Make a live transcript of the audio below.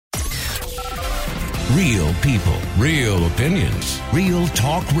Real people, real opinions, real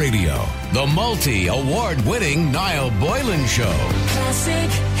talk radio. The multi-award-winning Niall Boylan Show.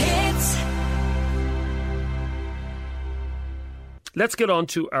 Classic hits. Let's get on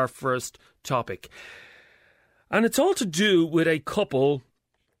to our first topic. And it's all to do with a couple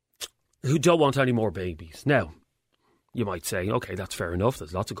who don't want any more babies. Now, you might say, okay, that's fair enough.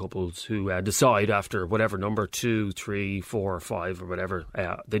 There's lots of couples who decide after whatever number, 2, 3, 4, 5 or whatever,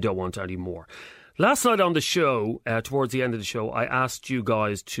 they don't want any more. Last night on the show, towards the end of the show, I asked you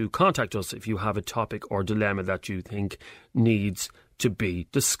guys to contact us if you have a topic or dilemma that you think needs to be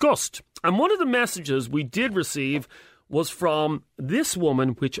discussed. And one of the messages we did receive was from this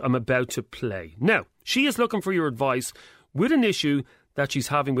woman, which I'm about to play. Now, she is looking for your advice with an issue that she's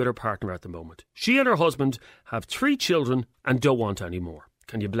having with her partner at the moment. She and her husband have 3 children and don't want any more.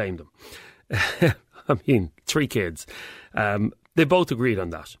 Can you blame them? I mean, 3 kids. They both agreed on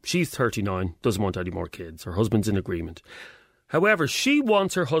that. She's 39, doesn't want any more kids. Her husband's in agreement. However, she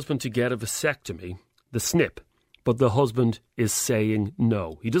wants her husband to get a vasectomy, the snip, but the husband is saying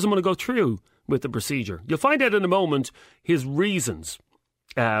no. He doesn't want to go through with the procedure. You'll find out in a moment his reasons.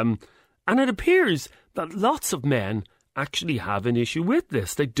 And it appears that lots of men actually have an issue with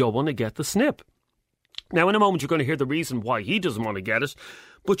this. They don't want to get the snip. Now, in a moment, you're going to hear the reason why he doesn't want to get it.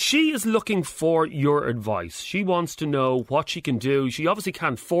 But she is looking for your advice. She wants to know what she can do. She obviously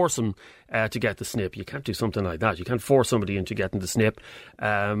can't force him to get the snip. You can't do something like that. You can't force somebody into getting the snip.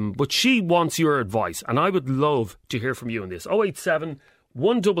 But she wants your advice. And I would love to hear from you on this. 087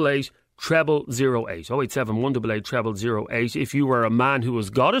 188 0008. 087 188 0008. If you were a man who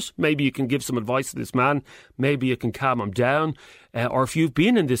has got it, maybe you can give some advice to this man. Maybe you can calm him down. Or if you've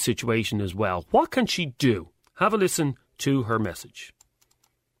been in this situation as well, what can she do? Have a listen to her message.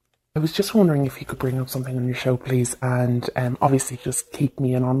 I was just wondering if you could bring up something on your show, please, and obviously just keep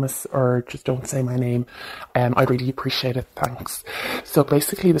me anonymous or just don't say my name. I'd really appreciate it, thanks. So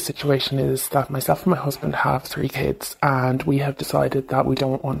basically the situation is that myself and my husband have 3 kids and we have decided that we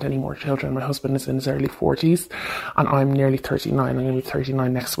don't want any more children. My husband is in his early 40s and I'm nearly 39. I'm going to be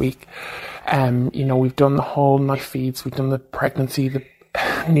 39 next week. We've done the whole knife feeds, we've done the pregnancy, the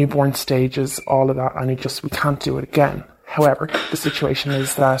newborn stages, all of that, and we can't do it again. However, the situation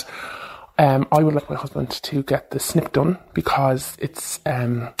is that I would like my husband to get the snip done because it's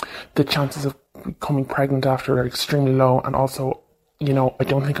the chances of becoming pregnant after are extremely low. And also, I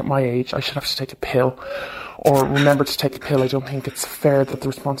don't think at my age I should have to take a pill or remember to take a pill. I don't think it's fair that the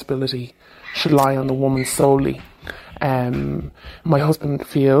responsibility should lie on the woman solely. My husband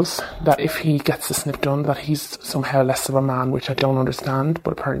feels that if he gets the snip done that he's somehow less of a man, which I don't understand,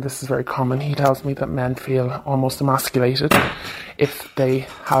 but apparently this is very common. He tells me that men feel almost emasculated if they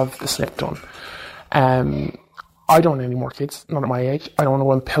have the snip done. I don't want any more kids, not at my age. I don't want to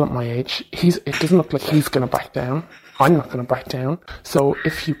go on the pill at my age. It doesn't look like he's going to back down. I'm not going to back down. So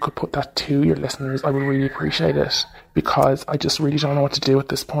if you could put that to your listeners, I would really appreciate it, because I just really don't know what to do at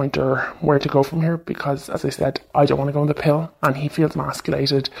this point or where to go from here, because, as I said, I don't want to go on the pill and he feels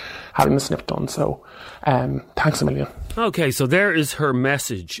emasculated having the snip done. So thanks a million. Okay, so there is her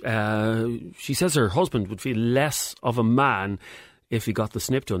message. She says her husband would feel less of a man if he got the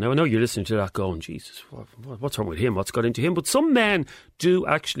snip done. Now, I know you're listening to that going, Jesus, what's wrong with him? What's got into him? But some men do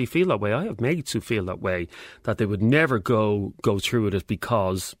actually feel that way. I have mates who feel that way, that they would never go through with it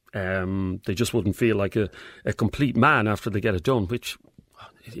because they just wouldn't feel like a complete man after they get it done, which,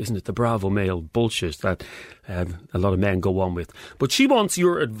 isn't it the Bravo male bullshit that a lot of men go on with? But she wants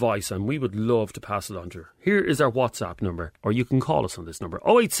your advice and we would love to pass it on to her. Here is our WhatsApp number, or you can call us on this number,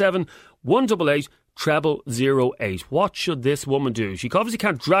 087 188 0008. What should this woman do? She obviously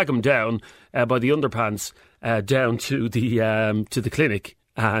can't drag him down by the underpants down to the clinic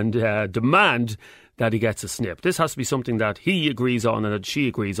and demand that he gets a snip. This has to be something that he agrees on and that she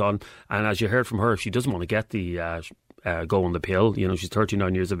agrees on. And as you heard from her, she doesn't want to get the go on the pill. She's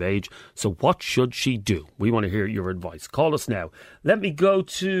 39 years of age. So what should she do? We want to hear your advice. Call us now. Let me go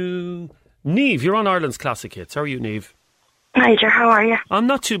to Niamh. You're on Ireland's Classic Hits. How are you, Niamh? Hi, Ger, how are you? I'm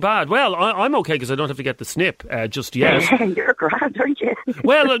not too bad. Well, I'm okay because I don't have to get the snip just yet. You're grand, aren't you?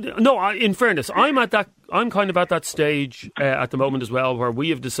 Well, no, in fairness, I'm kind of at that stage at the moment as well, where we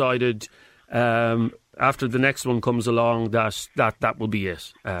have decided after the next one comes along that will be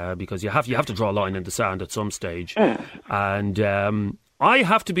it, because you have to draw a line in the sand at some stage. And I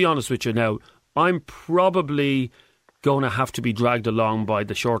have to be honest with you now, I'm probably going to have to be dragged along by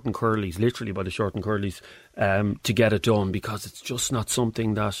the short and curlies, literally by the short and curlies, to get it done, because it's just not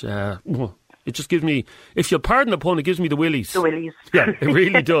something that it just gives me, if you'll pardon the pun, it gives me the willies. The willies. Yeah, it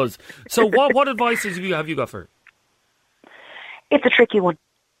really does. So what advice have you got for her? It's a tricky one.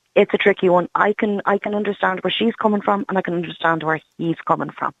 it's a tricky one. I can understand where she's coming from, and I can understand where he's coming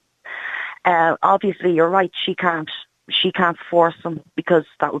from. Obviously, you're right. She can't force him, because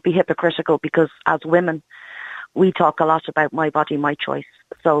that would be hypocritical. Because as women, we talk a lot about my body, my choice.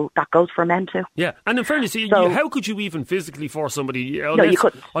 So that goes for men too. Yeah, and in fairness, how could you even physically force somebody? No, you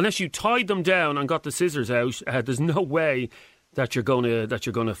couldn't. Unless you tied them down and got the scissors out. There's no way that you're going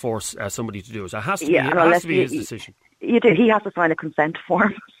to force somebody to do it. It has to be his decision. You do. He has to sign a consent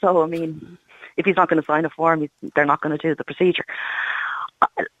form. So I mean, if he's not going to sign a form, they're not going to do the procedure.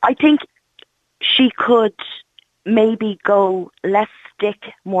 I think she could maybe go less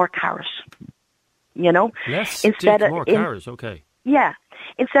stick, more carrot. You know, less stick, more carrot. Okay. Yeah.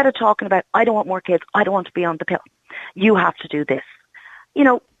 Instead of talking about, I don't want more kids, I don't want to be on the pill, you have to do this. You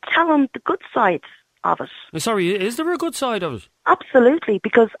know, tell them the good side of it. Sorry, is there a good side of it? Absolutely,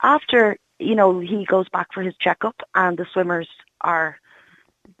 because after, you know, he goes back for his checkup and the swimmers are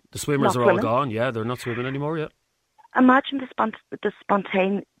all gone. Yeah, they're not swimming anymore yet. Imagine the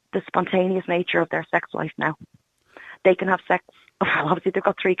spontaneous nature of their sex life now. They can have sex. Well, obviously, they've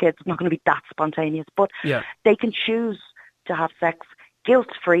got 3 kids. It's not going to be that spontaneous, but they can choose to have sex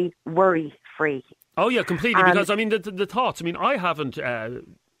guilt-free, worry-free. Oh, yeah, completely. Because, I mean, the thoughts. I mean, I haven't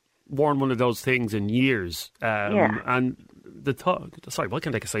worn one of those things in years. And the thought... Sorry, why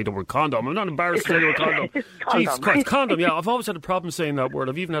can't I say the word condom? I'm not embarrassed to say the word condom. Jesus Christ, condom, yeah. I've always had a problem saying that word.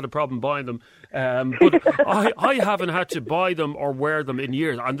 I've even had a problem buying them. But I haven't had to buy them or wear them in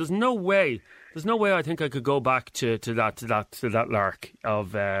years. And there's no way I think I could go back to that lark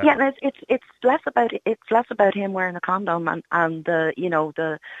of. It's less about him wearing a condom and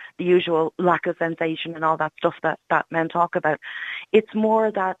the usual lack of sensation and all that stuff that men talk about. It's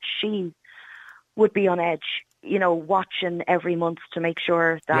more that she would be on edge, you know, watching every month to make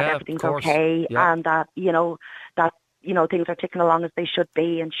sure that everything's okay and that things are ticking along as they should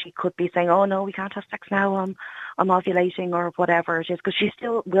be, and she could be saying, oh no, we can't have sex now, I'm ovulating or whatever it is, because she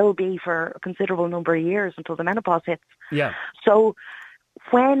still will be for a considerable number of years until the menopause hits. Yeah. So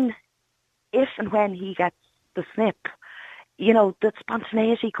if and when he gets the snip, you know, the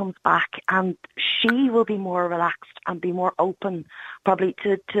spontaneity comes back and she will be more relaxed and be more open probably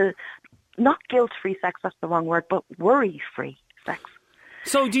to not guilt-free sex, that's the wrong word, but worry-free sex.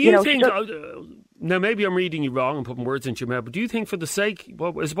 So do you think, now maybe I'm reading you wrong and putting words into your mouth, but do you think for the sake,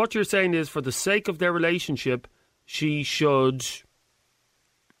 what you're saying is for the sake of their relationship, she should,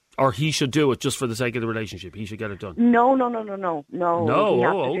 or he should do it just for the sake of the relationship? He should get it done. No. No?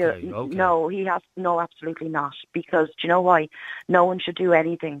 Okay. No, absolutely not. Because do you know why? No one should do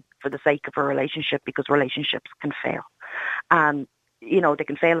anything for the sake of a relationship, because relationships can fail. And, you know, they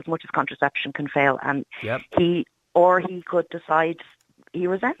can fail as much as contraception can fail. And he could decide he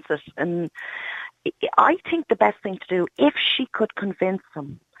resents it. And I think the best thing to do, if she could convince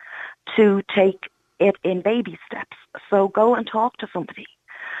him to take it in baby steps, so go and talk to somebody.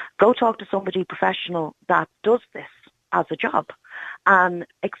 Go talk to somebody professional that does this as a job and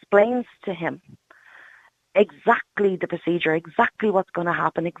explains to him exactly the procedure, exactly what's going to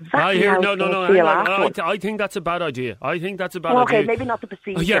happen, exactly how it's going to feel afterwards. I think that's a bad idea. Okay, maybe not the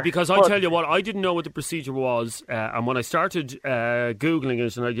procedure. Yeah, because I tell you what, I didn't know what the procedure was, and when I started Googling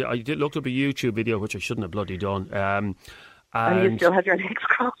it, and I looked up a YouTube video, which I shouldn't have bloody done. And you still have your legs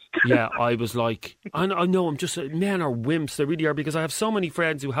crossed. Yeah, I was like, I know, men are wimps, they really are, because I have so many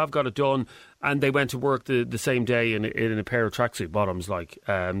friends who have got it done and they went to work the same day in a pair of tracksuit bottoms,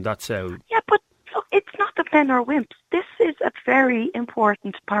 that's how... Yeah, but look, it's not that men are wimps. This is a very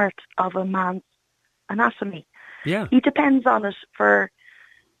important part of a man's anatomy. Yeah. He depends on it for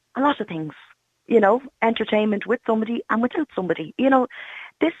a lot of things, you know, entertainment with somebody and without somebody. You know,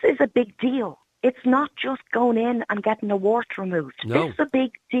 this is a big deal. It's not just going in and getting a wart removed. No. This is a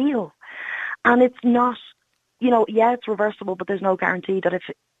big deal. And it's not, you know, it's reversible, but there's no guarantee that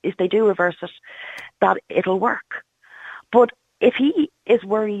if they do reverse it, that it'll work. But if he is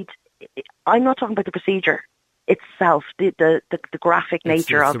worried, I'm not talking about the procedure itself, the graphic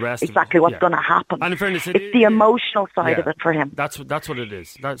nature of exactly what's going to happen. And in fairness, it's the emotional side of it for him. That's what it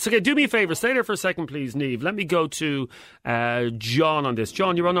is. So okay, do me a favour, stay there for a second, please, Niamh. Let me go to John on this.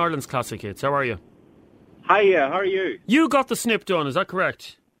 John, you're on Ireland's Classic Hits. How are you? Hiya, how are you? You got the snip done, is that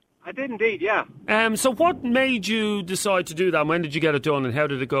correct? I did indeed, yeah. So what made you decide to do that? When did you get it done, and how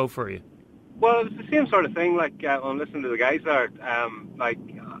did it go for you? Well, it was the same sort of thing. Like I'm listening to the guys there.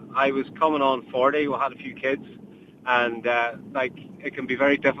 I was coming on 40. We had a few kids, and it can be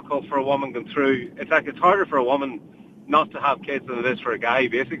very difficult for a woman going through. It's harder for a woman not to have kids than it is for a guy,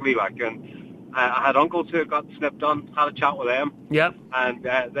 basically. And I had uncles who got the snip done. Had a chat with them. Yeah. And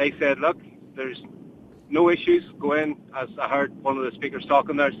they said, look, there's no issues. Go in, as I heard one of the speakers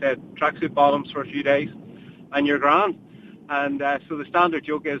talking there, said tracksuit bottoms for a few days, and you're grand. And so the standard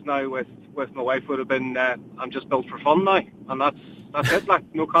joke is now with my wife would have been, I'm just built for fun now, and that's it, like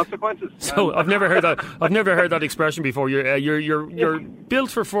no consequences. So I've never heard that. I've never heard that expression before. You're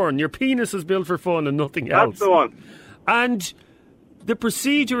built for fun. Your penis is built for fun and nothing else. That's the one. And the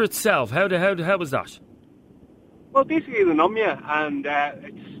procedure itself, how was that? Well, basically they numb you, and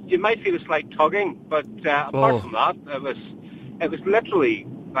you might feel a slight tugging, but apart from that, it was literally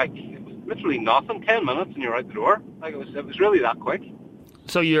nothing. 10 minutes and you're out the door. Like it was really that quick.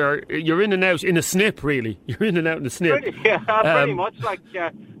 So you're in and out in a snip, really. You're in and out in a snip. Pretty much. Like,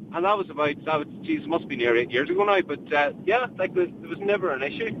 and that was geez, must be near 8 years ago now. But yeah, like there was never an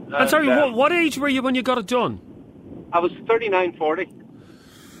issue. And sorry, what age were you when you got it done? I was 39, 40.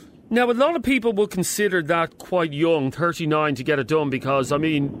 Now, a lot of people will consider that quite young, 39, to get it done because, I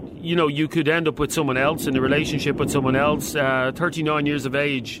mean, you know, you could end up with someone else in a relationship with someone else. 39 years of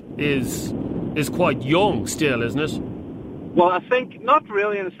age is quite young still, isn't it? Well, I think not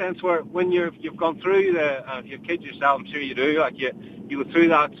really in a sense where when you've gone through you have kids yourself, I'm sure you do, like you go through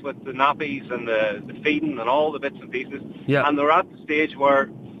that with the nappies and the feeding and all the bits and pieces. Yeah. And they're at the stage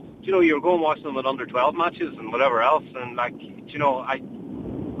where, you know, you're going watching them at under 12 matches and whatever else, and like, you know,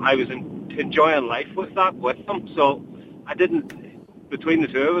 I was enjoying life with them, so I didn't, between the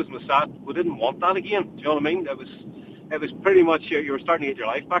two of us, we didn't want that again. Do you know what I mean? It was pretty much you were starting to get your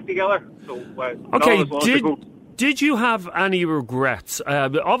life back together. So okay, did you have any regrets?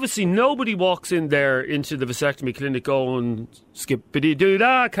 Obviously, nobody walks in there into the vasectomy clinic going,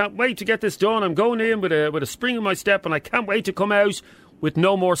 skippity-doo-dah, can't wait to get this done. I'm going in with a spring in my step and I can't wait to come out with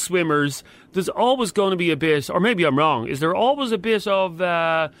no more swimmers. There's always going to be a bit, or maybe I'm wrong, is there always a bit of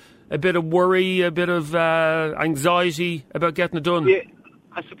worry, a bit of anxiety about getting it done? Yeah,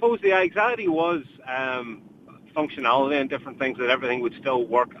 I suppose the anxiety was functionality and different things, that everything would still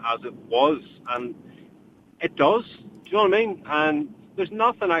work as it was, and it does. Do you know what I mean? And there's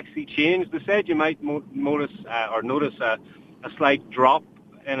nothing actually changed. They said you might notice a slight drop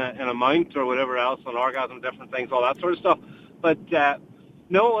in amount or whatever else on orgasm, different things, all that sort of stuff. But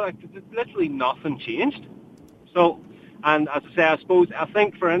no, like, literally nothing changed. So, and as I say, I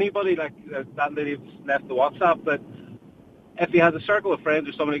think for anybody, like that lady who left the WhatsApp, that if you had a circle of friends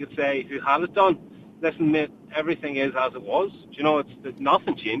or somebody could say who had it done, listen, mate, everything is as it was. You know,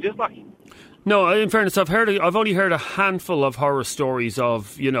 nothing changes, like. No, in fairness, I've only heard a handful of horror stories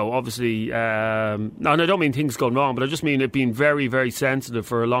of, you know, obviously, and I don't mean things going wrong, but I just mean it being very, very sensitive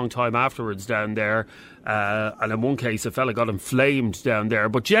for a long time afterwards down there. And in one case, a fella got inflamed down there.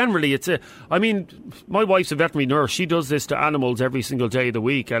 But generally, my wife's a veterinary nurse. She does this to animals every single day of the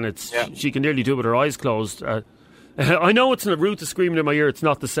week, and she can nearly do it with her eyes closed. I know it's a Ruth is screaming in my ear. It's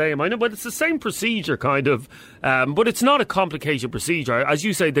not the same. I know, but it's the same procedure, kind of. But it's not a complicated procedure, as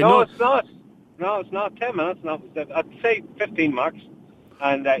you say. It's not. No, it's not. 10 minutes. No, I'd say 15 max.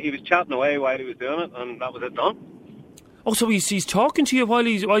 And he was chatting away while he was doing it, and that was it done. Oh, so he's talking to you while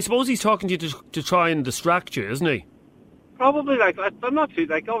I suppose he's talking to you to try and distract you, isn't he? Probably. Like, I'm not too.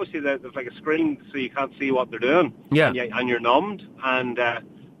 Like, obviously there's like a screen so you can't see what they're doing. Yeah. And you're numbed, and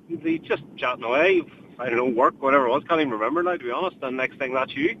he's just chatting away. I don't know, work, whatever it was. Can't even remember now, to be honest. And next thing,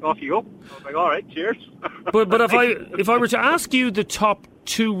 that's you. Off you go. I was like, all right, cheers. But if I were to ask you the top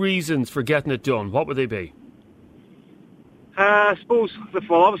 2 reasons for getting it done, what would they be? I suppose,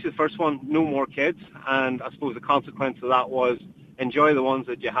 obviously the first one, no more kids. And I suppose the consequence of that was enjoy the ones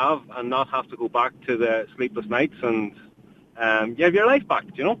that you have and not have to go back to the sleepless nights, and you have your life back,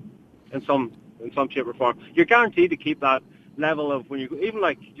 you know, in some shape or form. You're guaranteed to keep that level of when you go, even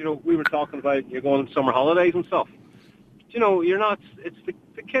like, you know, we were talking about you're going on summer holidays and stuff. You know, you're not. It's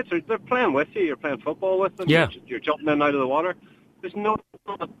the kids they're playing with you. You're playing football with them. Yeah. You're jumping in and out of the water. There's no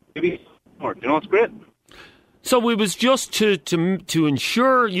maybe more. You know, it's great. So it was just to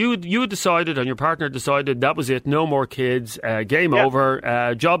ensure you had decided and your partner decided that was it. No more kids. Game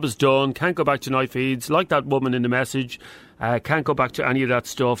over. Job is done. Can't go back to night feeds. Like that woman in the message. Can't go back to any of that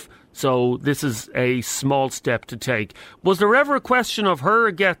stuff. So this is a small step to take. Was there ever a question of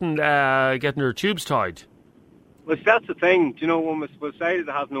her getting her tubes tied? Well, that's the thing. You know, when we decided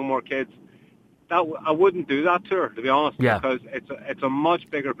to have no more kids, I wouldn't do that to her, to be honest, because it's a much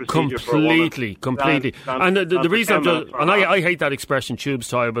bigger procedure for a woman. Completely. And the reason I hate that expression, tubes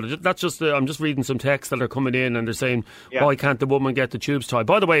tied, but that's just I'm just reading some texts that are coming in and they're saying, why can't the woman get the tubes tied?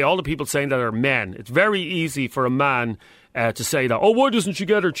 By the way, all the people saying that are men. It's very easy for a man to say that, why doesn't she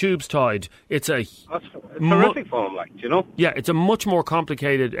get her tubes tied? It's horrific for him, like, you know? Yeah, it's a much more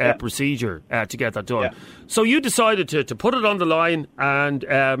complicated procedure to get that done. Yeah. So you decided to put it on the line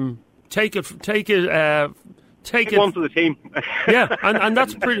and Take it. Take one for the team. Yeah, and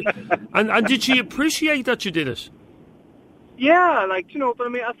that's pretty. And did she appreciate that you did it? Yeah, but I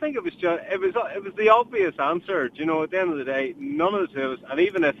mean, I think it was the obvious answer. At the end of the day, none of the two of us, and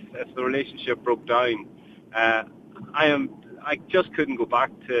even if the relationship broke down, I just couldn't go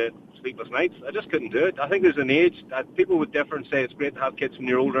back to sleepless nights. I just couldn't do it. I think there's an age that people would differ and say it's great to have kids when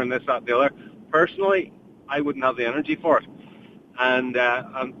you're older and this, that, and the other. Personally, I wouldn't have the energy for it. And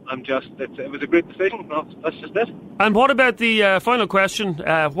it was a great decision. That's just it. And what about the final question?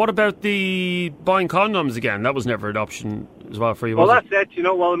 What about the buying condoms again? That was never an option as well for you, was it? That's it.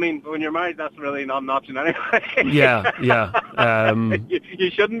 Well, I mean, when you're married, that's really not an option anyway. Yeah.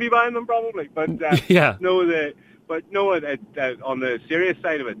 You shouldn't be buying them probably, but yeah. On the serious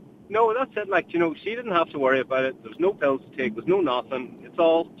side of it, no, that's it. She didn't have to worry about it. There's no pills to take. There's no nothing. It's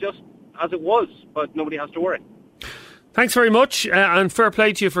all just as it was, but nobody has to worry. Thanks very much, and fair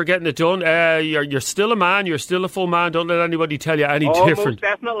play to you for getting it done. You're still a man. You're still a full man. Don't let anybody tell you any different. Most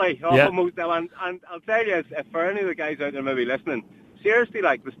definitely. And I'll tell you, if for any of the guys out there maybe listening, seriously,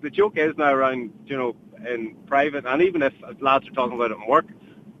 the joke is now around, in private, and even if lads are talking about it in work,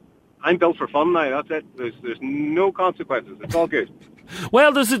 I'm built for fun now. That's it. There's no consequences. It's all good.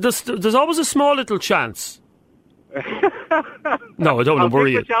 Well, there's always a small little chance. No, I don't want to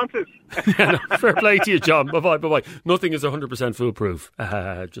worry you. Chances. Yeah, no, fair play to you, John. Bye-bye. Nothing is 100% foolproof,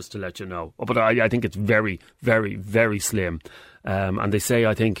 just to let you know. But I think it's very, very, very slim. And they say,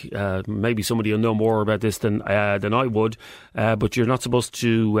 I think, maybe somebody will know more about this than I would. But you're not supposed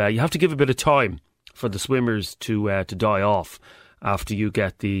to. You have to give a bit of time for the swimmers to die off after you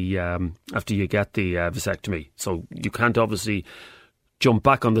get the vasectomy. So you can't obviously jump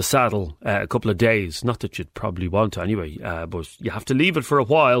back on the saddle a couple of days. Not that you'd probably want to anyway, but you have to leave it for a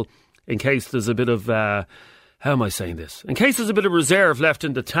while in case there's a bit of, how am I saying this? In case there's a bit of reserve left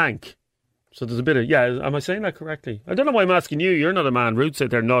in the tank. So there's a bit of, am I saying that correctly? I don't know why I'm asking you. You're not a man. Ruth's out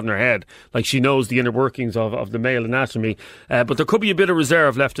there nodding her head like she knows the inner workings of the male anatomy. But there could be a bit of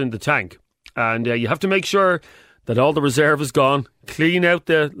reserve left in the tank. And you have to make sure that all the reserve is gone. Clean out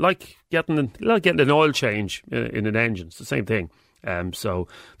like getting an oil change in an engine. It's the same thing. So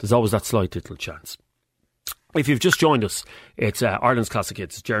there's always that slight little chance. If you've just joined us, it's Ireland's Classic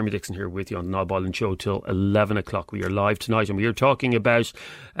Hits. Jeremy Dixon here with you on the Niall Boylan Show till 11 o'clock. We are live tonight and we are talking about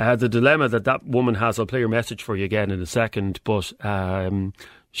the dilemma that woman has. I'll play her message for you again in a second. But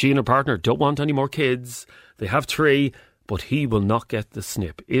she and her partner don't want any more kids. They have 3, but he will not get the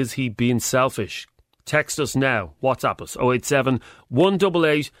snip. Is he being selfish? Text us now. WhatsApp us 087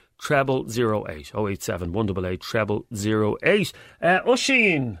 188 0008. 087 188 0008.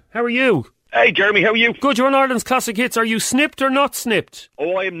 Oisín, how are you? Hey Jeremy, how are you? Good, you're on Ireland's Classic Hits. Are you snipped or not snipped?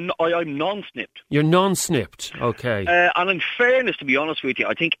 Oh, I'm non-snipped. You're non-snipped, okay. And in fairness, to be honest with you,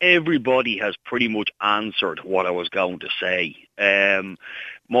 I think everybody has pretty much answered what I was going to say.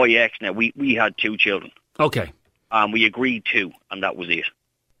 My ex, now, we had 2 children. Okay. And we agreed to, and that was it.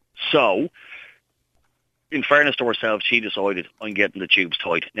 So, in fairness to herself, she decided I'm getting the tubes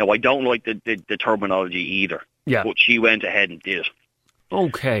tied. Now, I don't like the terminology either. Yeah. But she went ahead and did it.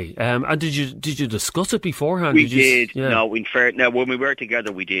 Okay. And did you discuss it beforehand? We did. Yeah. No, now when we were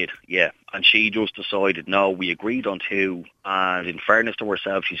together, we did. Yeah. And she just decided, no, we agreed on 2. And in fairness to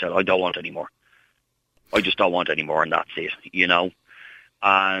herself, she said, I don't want any more. I just don't want any more, and that's it,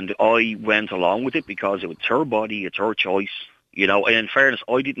 And I went along with it because it was her body, it's her choice, And in fairness,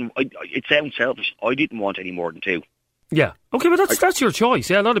 it sounds selfish. I didn't want any more than 2. Yeah. Okay, but that's your choice.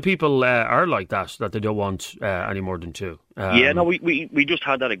 Yeah, a lot of people are like that they don't want any more than 2. We just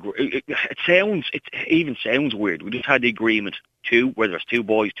had that it even sounds weird. We just had the agreement 2, whether it's 2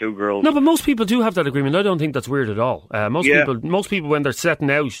 boys, 2 girls. No, but most people do have that agreement. I don't think that's weird at all. Most people when they're setting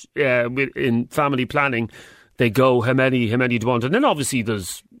out in family planning, they go how many do you want, and then obviously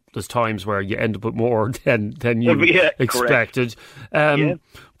there's times where you end up with more than you expected.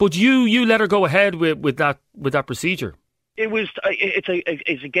 But you let her go ahead with that procedure.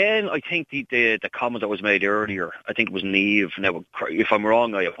 It's again, I think the comment that was made earlier, I think it was naive. Now, if I'm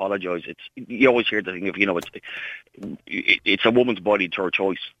wrong, I apologise. You always hear the thing it's a woman's body, it's her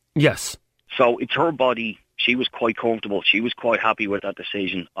choice. Yes. So it's her body. She was quite comfortable. She was quite happy with that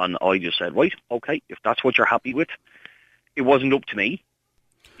decision, and I just said, right, okay, if that's what you're happy with, it wasn't up to me.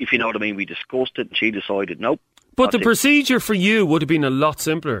 If you know what I mean, we discussed it, and she decided, nope. But the procedure for you would have been a lot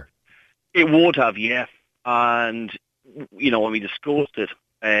simpler. It would have, yeah. And when we discussed it,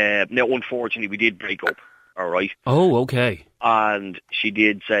 now unfortunately we did break up, all right? Oh, okay. And she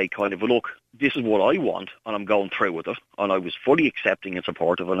did say kind of, look, this is what I want, and I'm going through with it. And I was fully accepting and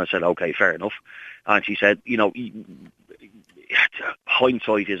supportive, and I said, okay, fair enough. And she said,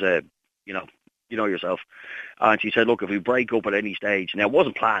 hindsight is You know yourself. And she said, look, if we break up at any stage, now it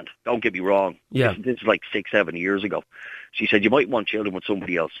wasn't planned, don't get me wrong. Yeah. This is like 6-7 years ago. She said, you might want children with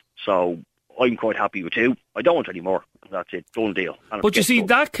somebody else. So I'm quite happy with 2. I don't want any more. That's it. Done deal. And but you see,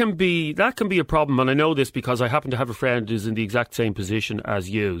 that can be a problem, and I know this because I happen to have a friend who's in the exact same position as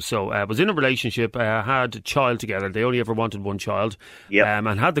you. So I was in a relationship, had a child together. They only ever wanted one child. Yep.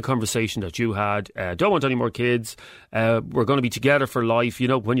 And had the conversation that you had. Don't want any more kids. We're going to be together for life. You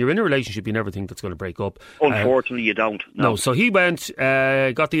know, when you're in a relationship, you never think that's going to break up. Unfortunately, you don't. No. So he went,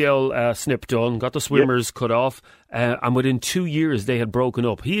 got the old snip done, got the swimmers cut off, and within 2 years they had broken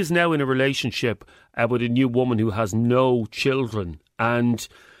up. He is now in a relationship with a new woman who has no children. And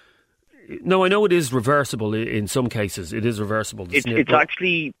no, I know it is reversible in some cases. It is reversible. It's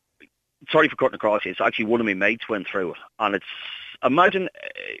actually, sorry for cutting across you, it's actually one of my mates went through it. And it's, imagine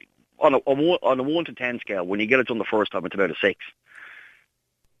on a 1 to 10 scale, when you get it done the first time, it's about a 6.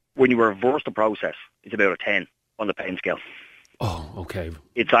 When you reverse the process, it's about a 10 on the pain scale. Oh, okay.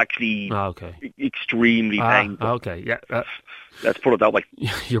 It's actually extremely painful. Okay, yeah. Let's put it that way.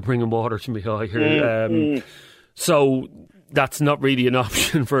 You're bringing water to me eye here. So that's not really an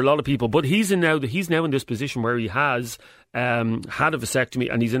option for a lot of people. But he's now in this position where he has had a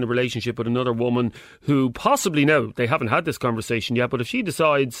vasectomy, and he's in a relationship with another woman who possibly, now they haven't had this conversation yet, but if she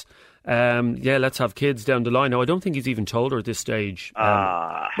decides, let's have kids down the line. Now, I don't think he's even told her at this stage.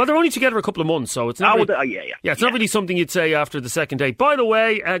 Well, they're only together a couple of months, so it's not not really something you'd say after the second date. By the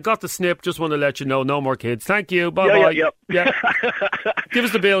way, got the snip, just want to let you know, no more kids. Thank you, bye-bye. Yeah. Give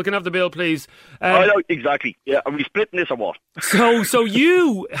us the bill, can I have the bill, please? I know, exactly. Yeah, are we splitting this or what?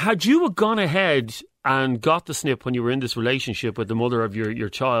 So had you gone ahead and got the snip when you were in this relationship with the mother of your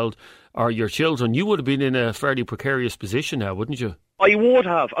child or your children, you would have been in a fairly precarious position now, wouldn't you? I would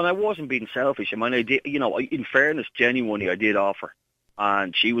have, and I wasn't being selfish. I mean, I did, in fairness, genuinely, I did offer.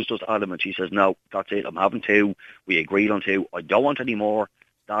 And she was just adamant. She says, no, that's it. I'm having 2. We agreed on 2. I don't want any more.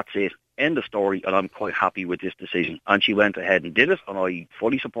 That's it. End of story. And I'm quite happy with this decision. And she went ahead and did it, and I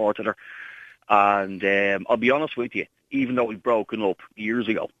fully supported her. And I'll be honest with you, even though we've broken up years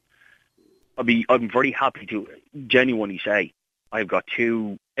ago, I'm very happy to genuinely say I've got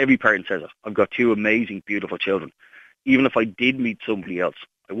 2, every parent says it, I've got 2 amazing, beautiful children. Even if I did meet somebody else,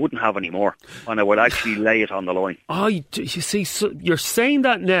 I wouldn't have any more, and I would actually lay it on the line. You see, so you're saying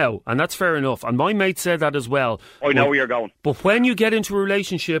that now, and that's fair enough, and my mate said that as well. I know where you're going. But when you get into a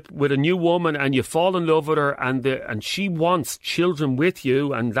relationship with a new woman and you fall in love with her, and she wants children with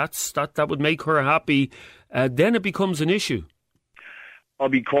you, and that would make her happy, then it becomes an issue. I'll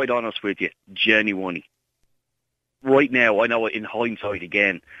be quite honest with you, genuinely. Right now, I know in hindsight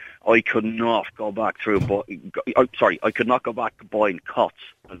again, I could not go back I could not go back to buying cots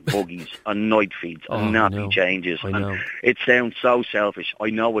and buggies and night feeds and nappy changes. And it sounds so selfish.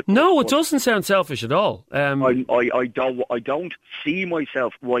 I know it. No, it doesn't sound selfish at all. I don't see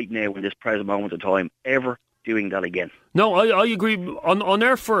myself right now in this present moment of time ever doing that again. No, I agree. On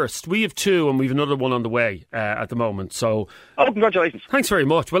our first, we have 2 and we have another one on the way at the moment. So, congratulations. Thanks very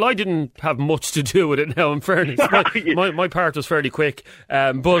much. Well, I didn't have much to do with it now, in fairness. My part was fairly quick.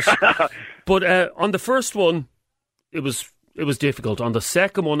 But on the first one, it was difficult. On the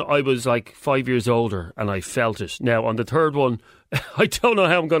second one, I was like 5 years older and I felt it. Now, on the third one, I don't know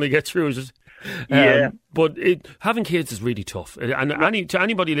how I'm going to get through it. But having kids is really tough, and to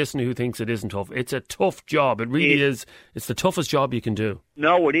anybody listening who thinks it isn't tough, it's a tough job. It really is. It's the toughest job you can do.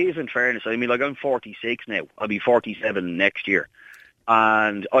 No, it is. In fairness, I mean, like, I'm 46 now. I'll be 47 next year,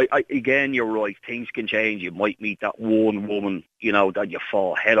 and I again, you're right. Things can change. You might meet that one woman, that you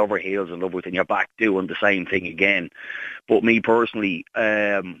fall head over heels in love with, and you're back doing the same thing again. But me personally,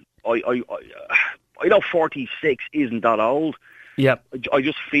 I know 46 isn't that old. Yep. I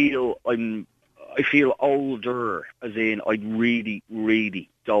just feel I feel older, as in I really, really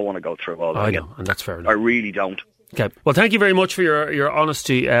don't want to go through all that again. I know, and that's fair enough. I really don't. Okay. Well, thank you very much for your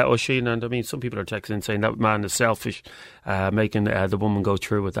honesty, Oisin. And I mean, some people are texting in saying that man is selfish, making the woman go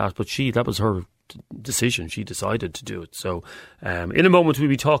through with that. But that was her decision. She decided to do it. So in a moment we'll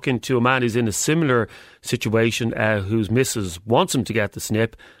be talking to a man who's in a similar situation, whose missus wants him to get the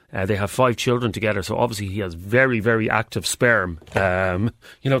snip. They have 5 children together, so obviously he has very, very active sperm.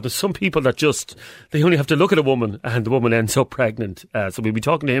 There's some people that they only have to look at a woman and the woman ends up pregnant. So we'll be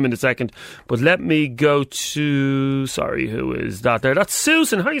talking to him in a second. But let me go to, who is that there? That's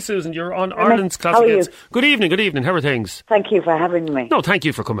Susan. Hi, Susan. You're on Ireland's Classic Hits. Good evening. How are things? Thank you for having me. No, thank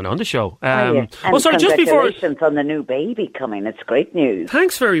you for coming on the show. And congratulations on the new baby coming. It's great news.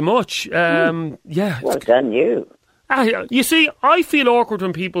 Thanks very much. Well done, you. You see, I feel awkward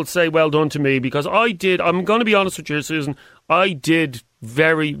when people say well done to me, because I'm going to be honest with you, Susan, I did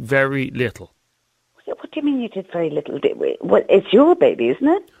Very, very little. What do you mean you did very little? Well, it's your baby, isn't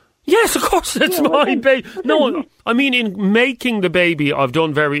it? Yes, of course, it's my baby. No, I mean, in making the baby, I've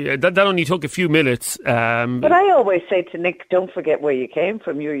done that only took a few minutes. But I always say to Nick, don't forget where you came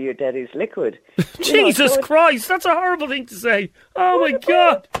from. You're your daddy's liquid. Jesus Christ, that's a horrible thing to say. Oh, my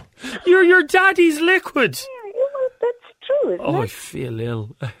God. You're your daddy's liquid. Yeah, well, that's true, isn't it? I feel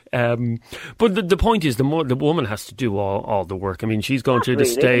ill. But the point is, the woman has to do all the work. I mean, she's going through the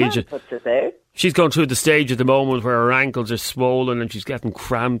stage. She's going through the stage at the moment where her ankles are swollen and she's getting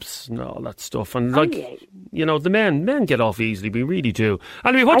cramps and all that stuff. And the men get off easily. We really do.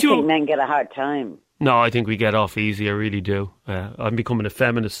 Anyway, I think men get a hard time. No, I think we get off easy. I really do. I'm becoming a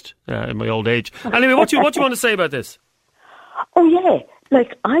feminist in my old age. Anyway, what do you want to say about this? Oh yeah,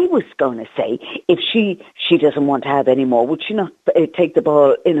 like I was going to say, if she doesn't want to have any more, would she not take the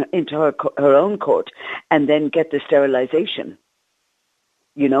ball into her own court and then get the sterilisation?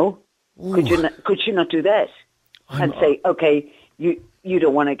 You know. Ooh. Could she not do that and say, okay, you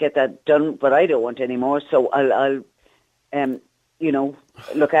don't want to get that done, but I don't want any more, so I'll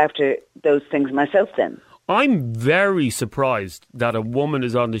look after those things myself then. I'm very surprised that a woman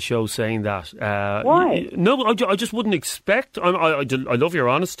is on the show saying that. Why? No, I just wouldn't expect. I love your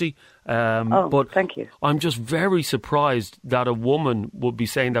honesty. But thank you. I'm just very surprised that a woman would be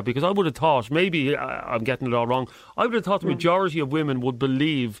saying that, because I would have thought, maybe I'm getting it all wrong, I would have thought the majority of women would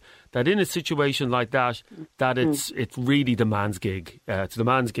believe that in a situation like that it's really the man's gig. It's the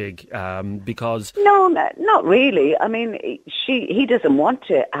man's gig because... No, not really. I mean, he doesn't want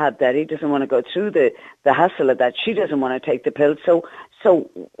to have that. He doesn't want to go through the hassle of that. She doesn't want to take the pill.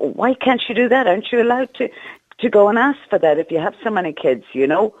 So why can't she do that? Aren't you allowed to go and ask for that if you have so many kids, you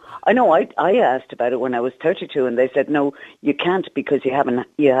know? I know I asked about it when I was 32 and they said, no, you can't because you haven't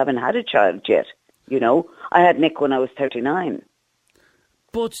had a child yet, you know? I had Nick when I was 39.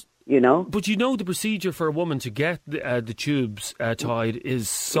 But... But the procedure for a woman to get the tubes tied is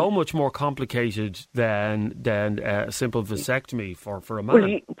so much more complicated than a simple vasectomy for a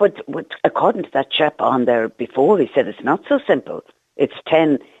man. But according to that chap on there before, he said it's not so simple. It's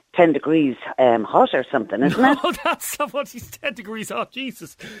 10 degrees hot or something, isn't it? No, that's not what he's 10 degrees hot.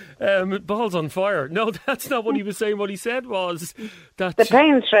 Jesus. Balls on fire. No, that's not what he was saying. What he said was that... The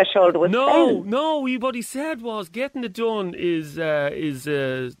pain threshold was 10. No, what he said was getting it done is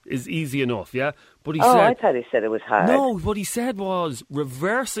easy enough, yeah? But he said... I thought he said it was hard. No, what he said was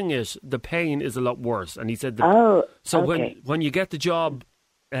reversing it, the pain is a lot worse. And he said... when you get the job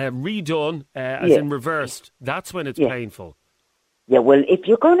redone, in reversed, that's when it's painful. Yeah, well, if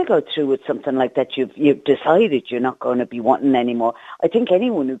you're going to go through with something like that, you've decided you're not going to be wanting anymore. I think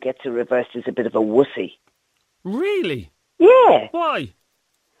anyone who gets it reversed is a bit of a wussy. Really? Yeah. Why?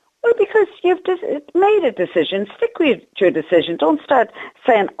 Well, because you've made a decision. Stick with your decision. Don't start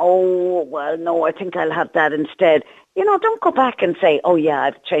saying, oh, well, no, I think I'll have that instead. Don't go back and say, oh, yeah,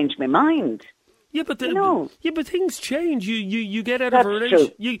 I've changed my mind. Yeah, but things change. You get out of a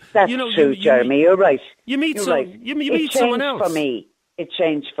relationship. That's true, Jeremy. You're right. You meet someone else. It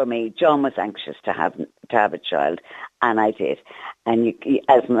changed for me. John was anxious to have a child, and I did. And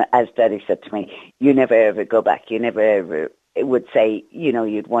as Daddy said to me, you never ever go back. You never ever would say,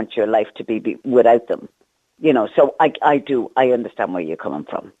 you'd want your life to be without them. So I do. I understand where you're coming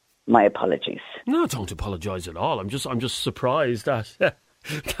from. My apologies. No, don't apologise at all. I'm just surprised that.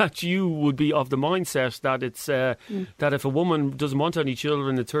 That you would be of the mindset that it's that if a woman doesn't want any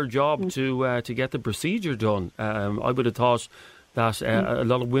children, it's her job to get the procedure done. I would have thought that a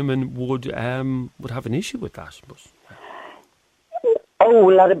lot of women would have an issue with that. But...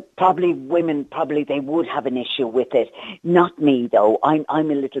 Oh, a lot of women they would have an issue with it. Not me though. I'm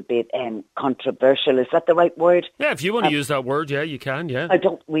a little bit controversial. Is that the right word? Yeah, if you want to use that word, yeah, you can. Yeah, I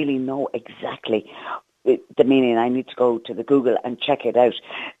don't really know exactly the meaning. I need to go to the Google and check it out.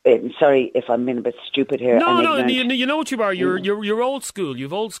 Sorry if I'm being a bit stupid here. No, you know what you are. You're old school.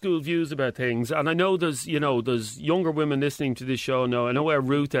 You've old school views about things, and I know there's younger women listening to this show now. I know our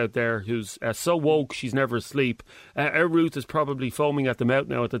Ruth out there who's so woke she's never asleep. Our Ruth is probably foaming at the mouth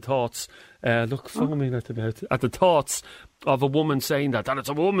now at the thoughts. Foaming at the mouth at the thoughts of a woman saying that it's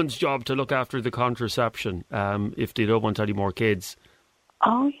a woman's job to look after the contraception if they don't want any more kids.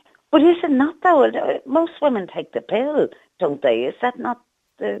 Oh. But is it not, though? Most women take the pill, don't they? Is that not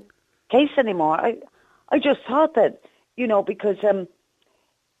the case anymore? I just thought that, because,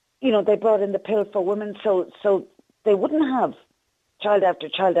 they brought in the pill for women so they wouldn't have child after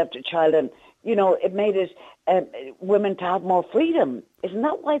child after child and it made it women to have more freedom. Isn't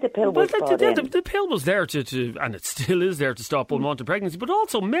that why the pill was brought in? The pill was there to, and it still is there to stop unwanted pregnancy. But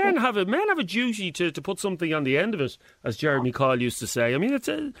also, men have a duty to put something on the end of it, as Jeremy Kyle used to say. I mean, it's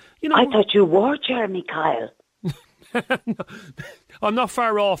a I thought you were Jeremy Kyle. No, I'm not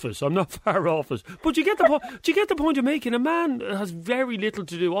far off it. But you get the point I'm making. A man has very little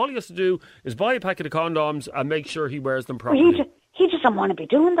to do. All he has to do is buy a packet of condoms and make sure he wears them properly. Well, he doesn't want to be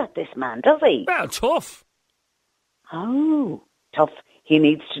doing that, this man, does he? Well, tough. Oh, tough. He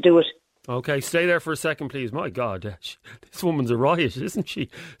needs to do it. Okay, stay there for a second, please. My God, this woman's a riot, isn't she?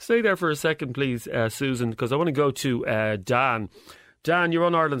 Stay there for a second, please, Susan, because I want to go to Dan. Dan, you're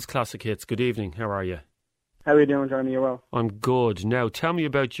on Ireland's Classic Hits. Good evening. How are you? How are you doing, Jeremy? You well? I'm good. Now, tell me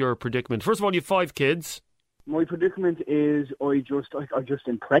about your predicament. First of all, you have 5 kids. My predicament is I just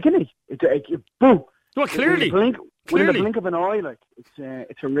impregnate. Boom. Well, clearly. With the blink of an eye,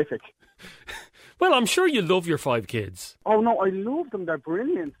 it's horrific. Well, I'm sure you love your 5 kids. Oh, no, I love them. They're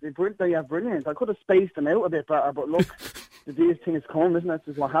brilliant. They are brilliant. I could have spaced them out a bit better, but look, these things come, isn't it?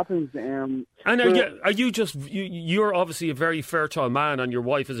 This is what happens. And you're obviously a very fertile man, and your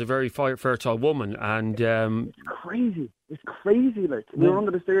wife is a very fertile woman, and... It's crazy. We were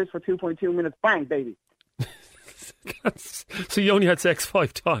under the stairs for 2.2 minutes. Bang, baby. So you only had sex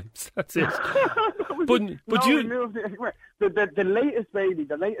 5 times. That's it. But you... The latest baby.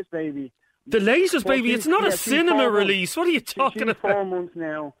 The latest baby? It's not a cinema release. What are you talking about? She's 4 months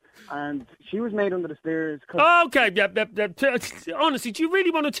now, and she was made under the stairs. Okay, yeah. Honestly, do you really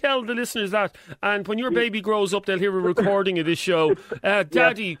want to tell the listeners that? And when your baby grows up, they'll hear a recording of this show.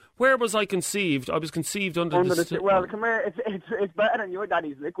 Daddy, where was I conceived? I was conceived under the stairs. Well, come here. It's better than your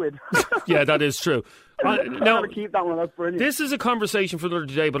daddy's liquid. Yeah, that is true. Now, keep that one. That's brilliant. This is a conversation for another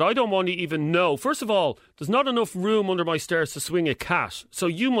day, but I don't want to even know. First of all, there's not enough room under my stairs to swing a cat, so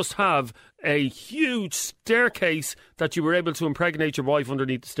you must have a huge staircase that you were able to impregnate your wife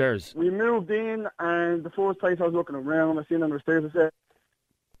underneath the stairs. We moved in, and the first place I was looking around, I seen under the stairs, I said,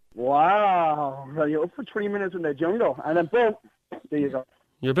 wow, you're up for 3 minutes in the jungle, and then boom, there you go.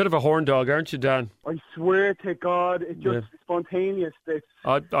 You're a bit of a horn dog, aren't you, Dan? I swear to God, it's just spontaneous.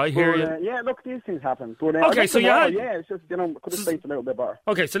 I hear you. Yeah, look, these things happen. But, okay, so it's just, could have spaced a little bit better.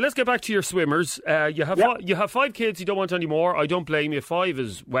 Okay, so let's get back to your swimmers. You have 5 kids, you don't want any more. I don't blame you. 5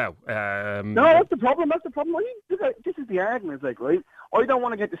 is, wow. No, that's the problem. This is the argument, right? I don't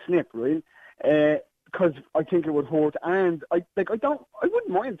want to get the snip, right? Because I think it would hurt, and I wouldn't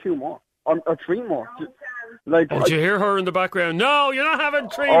mind 2 more or 3 more. Did you hear her in the background? No, you're not having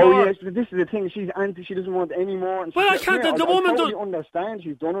 3 more. Oh, yes, but this is the thing. She's anti. She doesn't want any more. And well, I can't. The woman doesn't understand.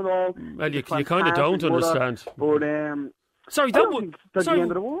 She's done it all. Well, you kind of don't understand. But sorry, that's the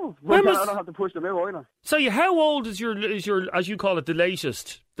end of the world. I don't have to push them out either. So, how old is your as you call it, the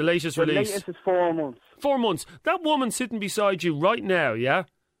latest release? The latest is 4 months. 4 months. That woman sitting beside you right now,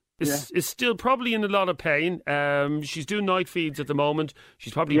 is still probably in a lot of pain. She's doing night feeds at the moment.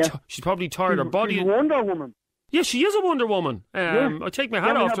 She's probably tired. Her body. She's a Wonder Woman. Yeah, she is a Wonder Woman. I take my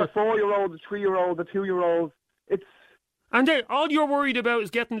hat off to her. A 4-year-old, a 3-year-old, a 2-year-old. And all you're worried about is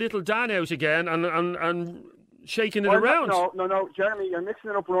getting little Dan out again and shaking it around. No, Jeremy, you're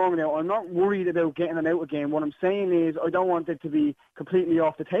mixing it up wrong now. I'm not worried about getting it out again. What I'm saying is I don't want it to be completely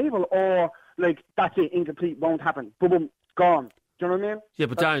off the table, or that's it, incomplete, won't happen. Boom, boom, gone. Do you know what I mean? Yeah,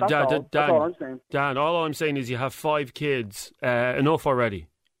 but that's all I'm saying. Dan, all I'm saying is you have 5 kids. Enough already.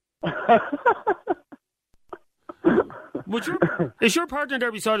 Is your partner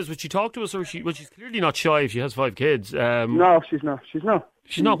there beside us? Would she talk to us, or she's clearly not shy if she has 5 kids? No, she's not.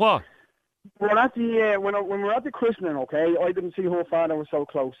 She's not what? We're at the when we're at the christening, okay, I didn't see her father was so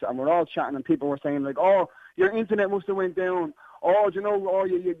close, and we're all chatting, and people were saying oh, your internet must have went down. Oh, do you know? Oh,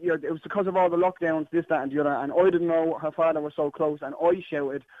 it was because of all the lockdowns, this, that, and the other. And I didn't know her father was so close, and I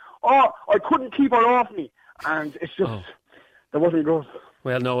shouted, "Oh, I couldn't keep her off me!" And it's just that wasn't good.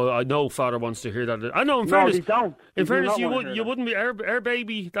 Well, no, I know father wants to hear that. I know. In fairness, you wouldn't be our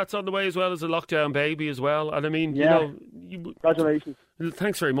baby. That's on the way as well as a lockdown baby as well. And I mean, congratulations.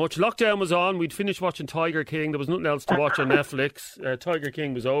 Thanks very much. Lockdown was on. We'd finished watching Tiger King. There was nothing else to watch on Netflix. Tiger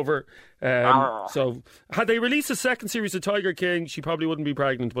King was over. So had they released a second series of Tiger King, she probably wouldn't be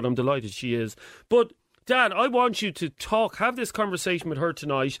pregnant. But I'm delighted she is. But Dan, I want you to have this conversation with her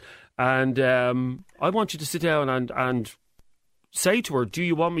tonight, and I want you to sit down and say to her, do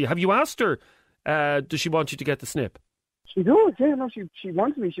you want me? Have you asked her, does she want you to get the snip? She does, yeah. No, she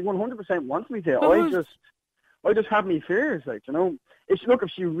wants me. She 100% wants me to. I just have me fears, If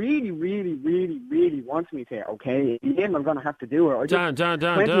she really, really, really, really wants me to, okay, then I'm going to have to do it. Dan.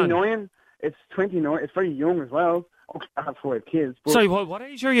 29, it's 29, it's very young as well. Okay, I have 5 kids. But sorry, what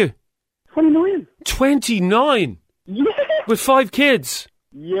age are you? 29. 29? Yes. With 5 kids?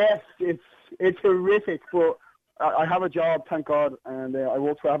 Yes, it's horrific, but I have a job, thank God, and I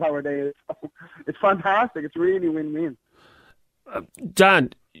work 12-hour days. It's fantastic. It's really win-win.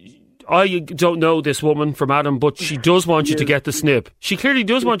 Dan, I don't know this woman from Adam, but she does want you to get the snip. She clearly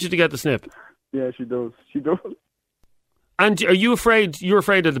does want you to get the snip. Yeah, she does. She does. And are you afraid? You're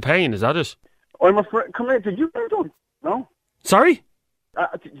afraid of the pain, is that it? I'm afraid. Come here, did you get it done? No? Sorry?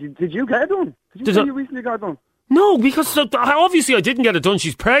 Did you get it done? Did you say you recently got it done? No, because obviously I didn't get it done.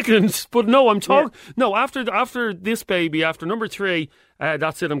 She's pregnant, but no, I'm talking. Yeah. No, after this baby, after number 3,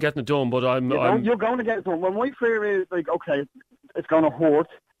 that's it. I'm getting it done. But you're going to get it done. Well, my fear is like, okay, it's going to hurt,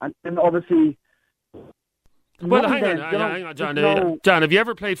 and then obviously. Well, hang on, John. John, have you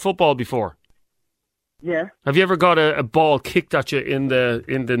ever played football before? Yeah. Have you ever got a ball kicked at you in the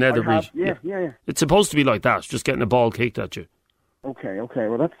nether breach? Yeah. It's supposed to be like that, just getting a ball kicked at you. Okay.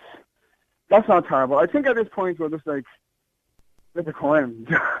 Well, that's not terrible. I think at this point we're just like, let the coil.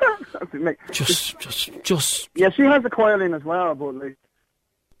 just. Yeah, she has the coil in as well, but like,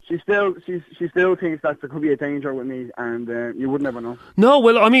 she still thinks that there could be a danger with me, and you would never know. No,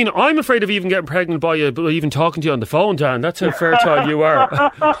 well, I mean, I'm afraid of even getting pregnant by you, even talking to you on the phone, Dan. That's how fertile you are.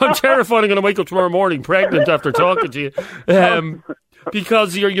 I'm terrified I'm going to wake up tomorrow morning pregnant after talking to you.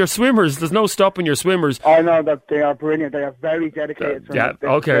 Because you're swimmers, there's no stopping your swimmers. I know that they are brilliant. They are very dedicated. Yeah,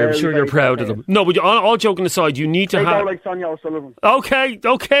 okay, I'm sure you're proud of them. No, but all joking aside, you need to they have. They go like Sonia O'Sullivan. Okay,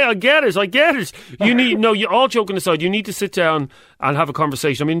 I get it. You need all joking aside, you need to sit down and have a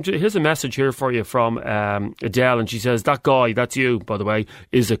conversation. I mean, here's a message here for you from Adele, and she says that guy, that's you, by the way,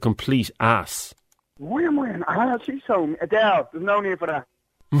 is a complete ass. Why am I an ass? She's so Adele. There's no need for that.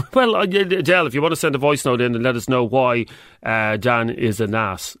 Well, Adele, if you want to send a voice note in and let us know why Dan is an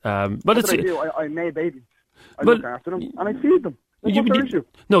ass. But I do. I made babies. I look after them and I feed them.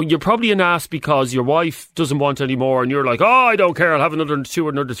 No, you're probably an ass because your wife doesn't want any more, and you're like, oh, I don't care. I'll have another 2 or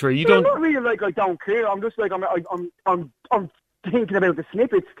another 3. You don't. I'm not really like I don't care. I'm just like I'm thinking about the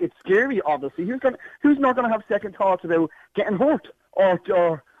snip. It's scary, obviously. Who's not going to have second thoughts about getting hurt or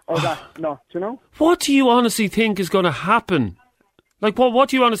that? No, do you know? What do you honestly think is going to happen? Like, what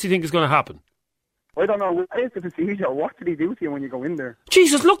do you honestly think is going to happen? I don't know. It's the procedure. What did he do to you when you go in there?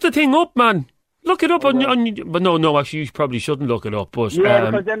 Jesus, look the thing up, man. Look it up on but no, actually, you probably shouldn't look it up. But yeah,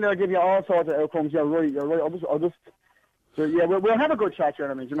 because then they'll give you all sorts of outcomes. You're right. I'll just. So yeah, we'll have a good chat,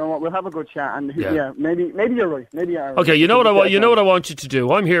 Jeremy. You know what? We'll have a good chat, and maybe you're right. Maybe you're right. Okay, you know what I want. You know what I want you to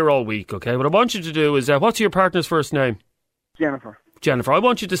do. I'm here all week. Okay, what I want you to do is what's your partner's first name? Jennifer. I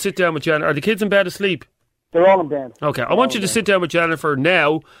want you to sit down with Jennifer. Are the kids in bed asleep? They're all in bed. Okay, I want you to sit down with Jennifer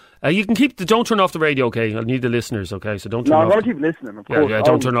now. You can don't turn off the radio, okay? I need the listeners, okay? So don't turn off. No, I'm going to keep listening, of course. Yeah,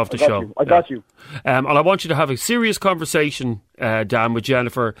 don't turn off the show. I got you. And I want you to have a serious conversation, Dan, with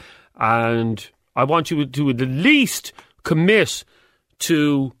Jennifer, and I want you to at least commit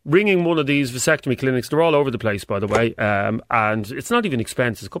to ringing one of these vasectomy clinics. They're all over the place, by the way, and it's not even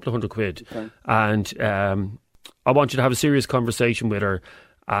expensive. It's a couple of £100. Okay. And I want you to have a serious conversation with her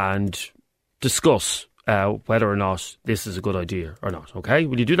and discuss whether or not this is a good idea or not. Okay,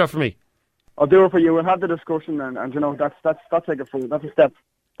 will you do that for me? I'll do it for you. We'll have the discussion, and you know that's like a fool. That's a step.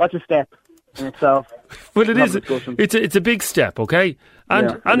 That's a step in itself. Well, it is. It's a big step. Okay,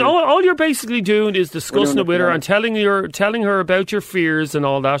 and all you're basically doing is discussing it with her and telling her about your fears and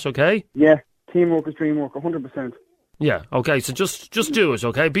all that. Okay. Yeah, teamwork is dreamwork. 100%. Yeah. Okay. So just do it.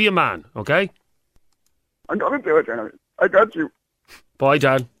 Okay. Be a man. Okay. I'm gonna do it, Jeremy. I got you. Bye,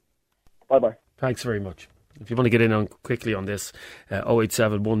 Dan. Bye. Thanks very much. If you want to get in on quickly on this,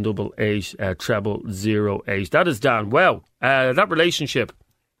 087 188 0008. That is Dan. Well, that relationship,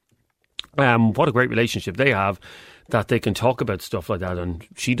 what a great relationship they have, that they can talk about stuff like that. And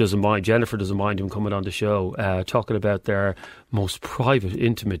she doesn't mind, Jennifer doesn't mind him coming on the show, talking about their most private,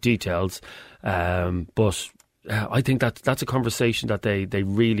 intimate details. But I think that's a conversation that they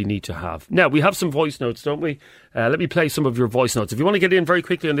really need to have. Now, we have some voice notes, don't we? Let me play some of your voice notes. If you want to get in very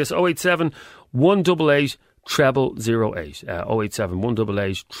quickly on this, 087 188 0008. 087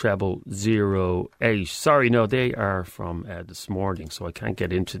 188 0008. Sorry, no, they are from this morning, so I can't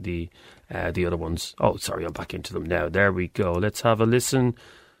get into the other ones. Oh, sorry, I'm back into them now. There we go. Let's have a listen.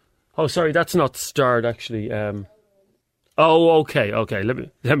 Oh, sorry, that's not starred, actually. Oh, okay.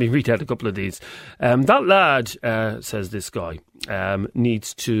 Let me read out a couple of these. That lad, says this guy,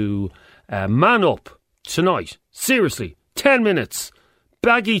 needs to man up tonight. Seriously, 10 minutes.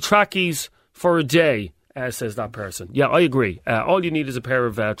 Baggy trackies for a day, says that person. Yeah, I agree. All you need is a pair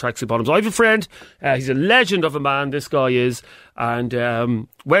of tracksuit bottoms. I have a friend, he's a legend of a man, this guy is, and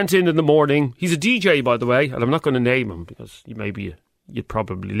went in the morning. He's a DJ, by the way, and I'm not going to name him because you may be you'd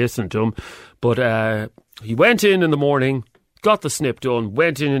probably listen to him. But he went in the morning, got the snip done,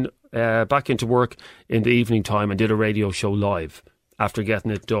 went in back into work in the evening time and did a radio show live after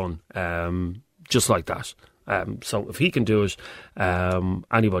getting it done, just like that. So if he can do it,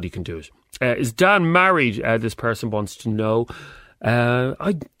 anybody can do it. Is Dan married? This person wants to know.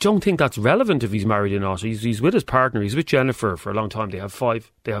 I don't think that's relevant if he's married or not. He's with his partner. He's with Jennifer for a long time. They have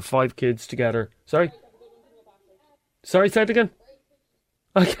five kids together. Sorry, say it again.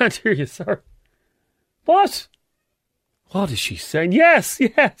 I can't hear you. Sorry. What is she saying? Yes.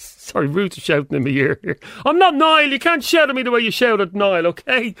 Sorry, Ruth is shouting in my ear here. I'm not Niall. You can't shout at me the way you shout at Niall,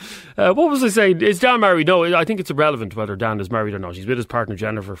 okay? What was I saying? Is Dan married? No, I think it's irrelevant whether Dan is married or not. He's with his partner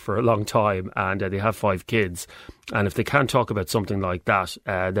Jennifer for a long time and they have 5 kids. And if they can't talk about something like that,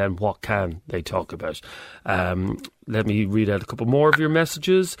 then what can they talk about? Let me read out a couple more of your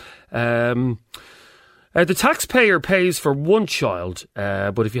messages. The taxpayer pays for 1 child,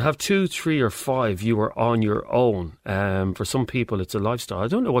 but if you have 2, 3 or 5, you are on your own. For some people, it's a lifestyle. I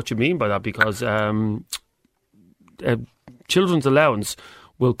don't know what you mean by that because children's allowance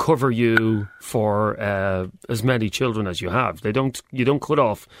will cover you for as many children as you have. You don't cut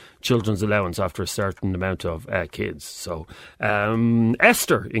off children's allowance after a certain amount of kids. So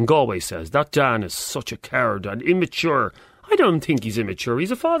Esther in Galway says, that Dan is such a coward and immature. I don't think he's immature.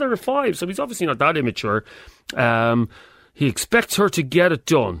 He's a father of 5, so he's obviously not that immature. He expects her to get it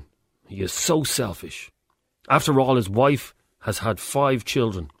done. He is so selfish. After all, his wife has had 5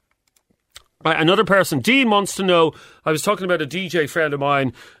 children. Right, another person, Dean, wants to know, I was talking about a DJ friend of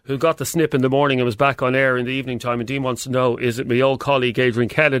mine who got the snip in the morning and was back on air in the evening time, and Dean wants to know, is it my old colleague Adrian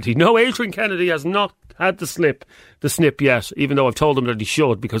Kennedy? No, Adrian Kennedy has not had the snip yet, even though I've told him that he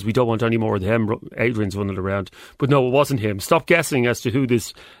should because we don't want any more of him. Adrian's running around. But no, it wasn't him. Stop guessing as to who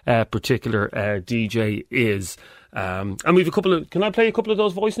this particular DJ is. And we've a couple of... Can I play a couple of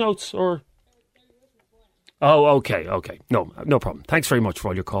those voice notes or... Oh, okay. No problem. Thanks very much for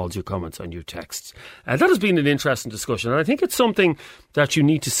all your calls, your comments and your texts. That has been an interesting discussion, and I think it's something that you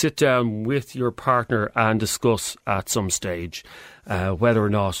need to sit down with your partner and discuss at some stage, whether or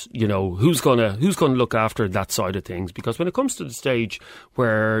not, who's going to look after that side of things. Because when it comes to the stage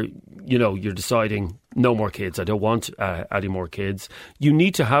where, you're deciding no more kids, I don't want any more kids, you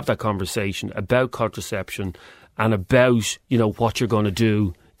need to have that conversation about contraception and about, what you're going to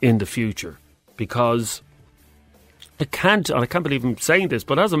do in the future. Because... I can't believe I'm saying this,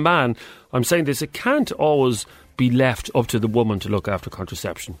 but as a man, I'm saying this, it can't always be left up to the woman to look after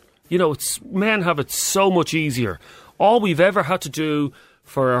contraception. Men have it so much easier. All we've ever had to do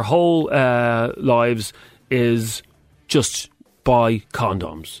for our whole lives is just buy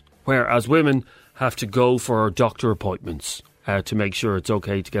condoms, whereas women have to go for doctor appointments to make sure it's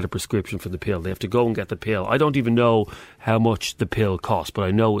okay to get a prescription for the pill. They have to go and get the pill. I don't even know how much the pill costs, but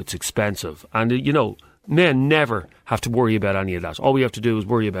I know it's expensive. And, men never have to worry about any of that. All we have to do is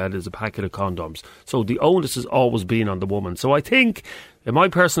worry about is a packet of condoms. So the onus has always been on the woman. So I think, in my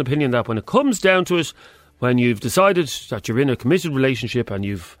personal opinion, that when it comes down to it, when you've decided that you're in a committed relationship and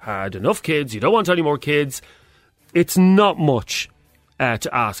you've had enough kids, you don't want any more kids, it's not much to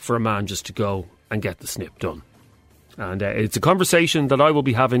ask for a man just to go and get the snip done. And it's a conversation that I will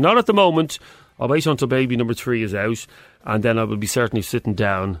be having, not at the moment. I'll wait until baby number 3 is out, and then I will be certainly sitting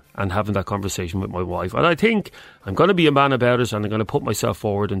down and having that conversation with my wife. And I think I'm going to be a man about it, and I'm going to put myself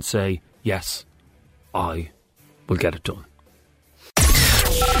forward and say, yes, I will get it done.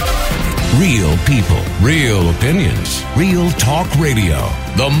 Real people, real opinions, real talk radio.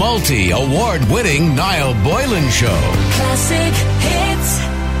 The multi-award-winning Niall Boylan Show. Classic hits.